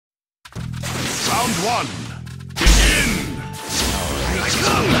Round one. Begin! I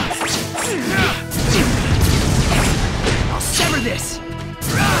come! I'll sever this!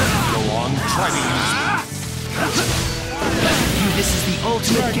 Go on, try to use This is the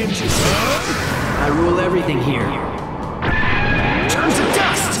ultimate genjutsu. I rule everything here. Turn to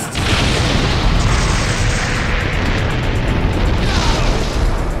dust!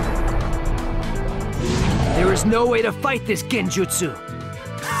 There is no way to fight this genjutsu.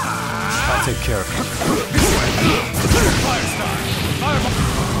 I'll take care of it. Fire style!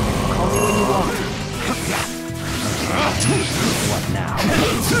 Call me when you want. What now?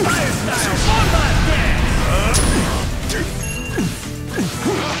 Fire style! One last dance!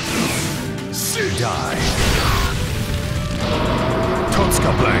 Die.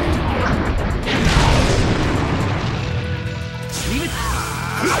 Totsuka Blade. Leave it.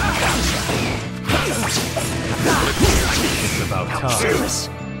 It's about time. Fire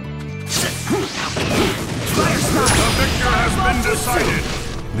style. The victor has been decided.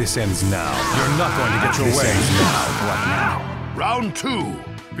 This ends now. You're not going to get your way. Ends now. What now? Round two.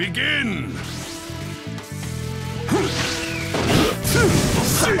 Begin.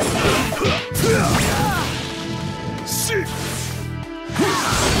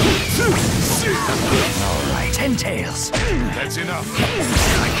 All right. 10 tails. That's enough.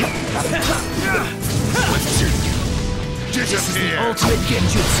 This is the ultimate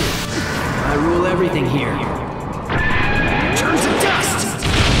genjutsu. I rule everything here. Turn to dust!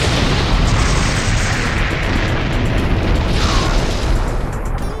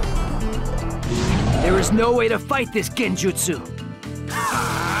 There is no way to fight this genjutsu.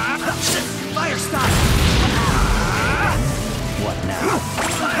 Fire style! What now?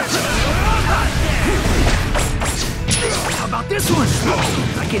 How about this one?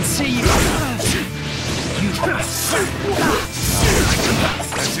 I can see you.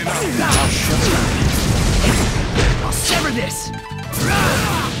 That's enough. I'll sever this!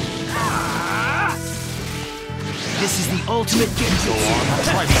 This is the ultimate genjutsu.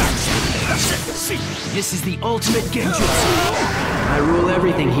 This is the ultimate genjutsu. I rule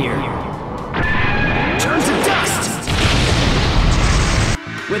everything here. Turn to dust!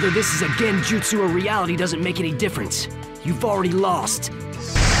 Whether this is a genjutsu or reality doesn't make any difference. You've already lost.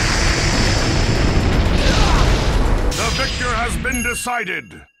 The victor has been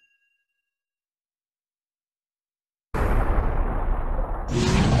decided.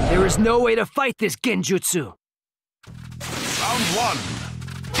 There is no way to fight this genjutsu. Round one.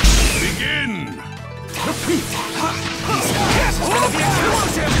 Begin.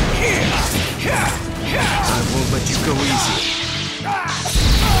 I won't let you go easy.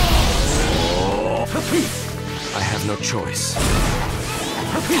 I have no choice.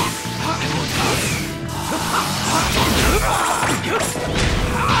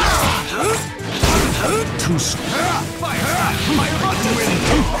 Too slow.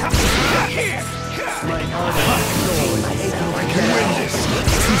 I can win this.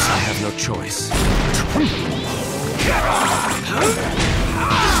 I have no choice.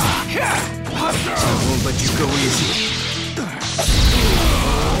 I won't let you go easy.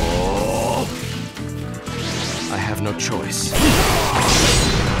 I have no choice.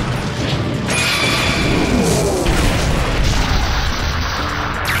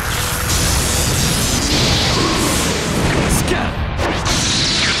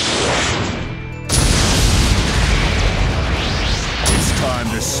 It's time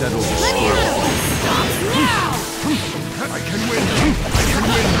to settle the score. Now! I can win. I can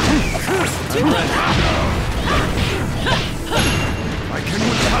win. I'm ready. I can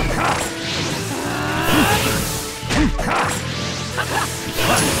win.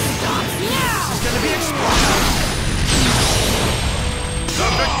 Now! This is gonna be explosive. The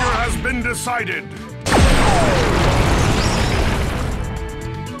victor has been decided.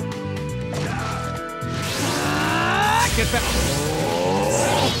 Get back.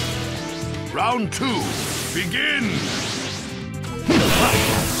 Round two. Begin.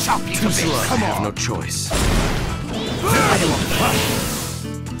 Too slow. I have no choice.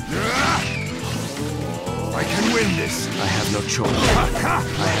 I can win this. I have no choice.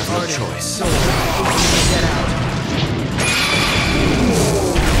 I have no choice.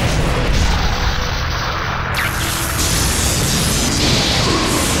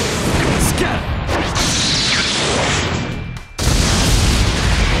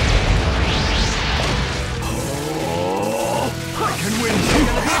 I can win. It's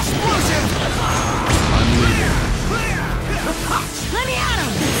gonna be explosive. I'm leaving. Let me at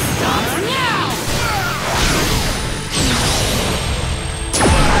him! Stop now!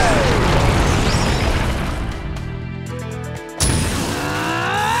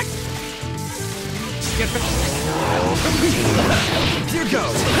 get back. Here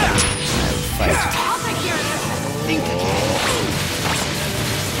goes. Fight. I'll take care of this. Think again.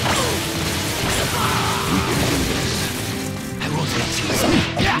 I won't let you.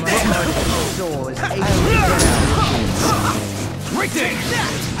 Right there!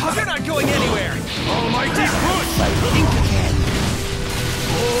 You're not going anywhere! Almighty push! Think again.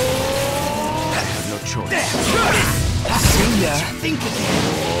 I have no choice. See ya! Think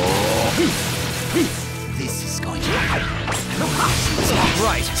again. This is going to happen.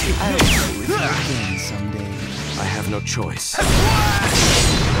 Right. I'll play with you again someday. I have no choice.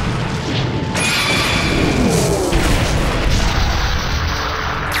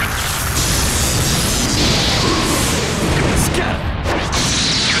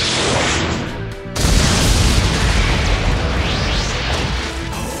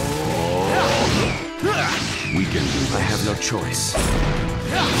 We can do I have no choice. I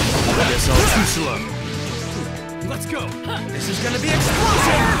guess I'll too slow. Let's go. This is gonna be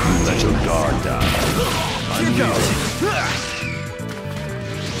explosive. Let your guard down. Here goes.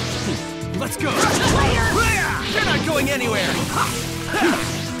 Let's go. You're not going anywhere.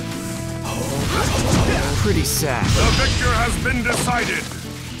 Pretty sad. The victor has been decided.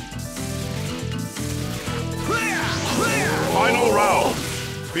 Final round.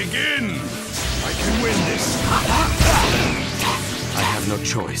 Begin. I can win this. I have no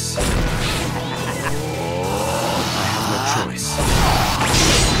choice. I have no choice.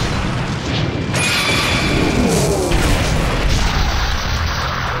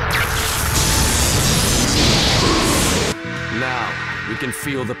 Now, we can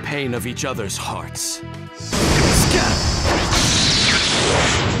feel the pain of each other's hearts.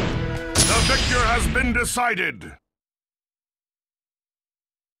 The victor has been decided.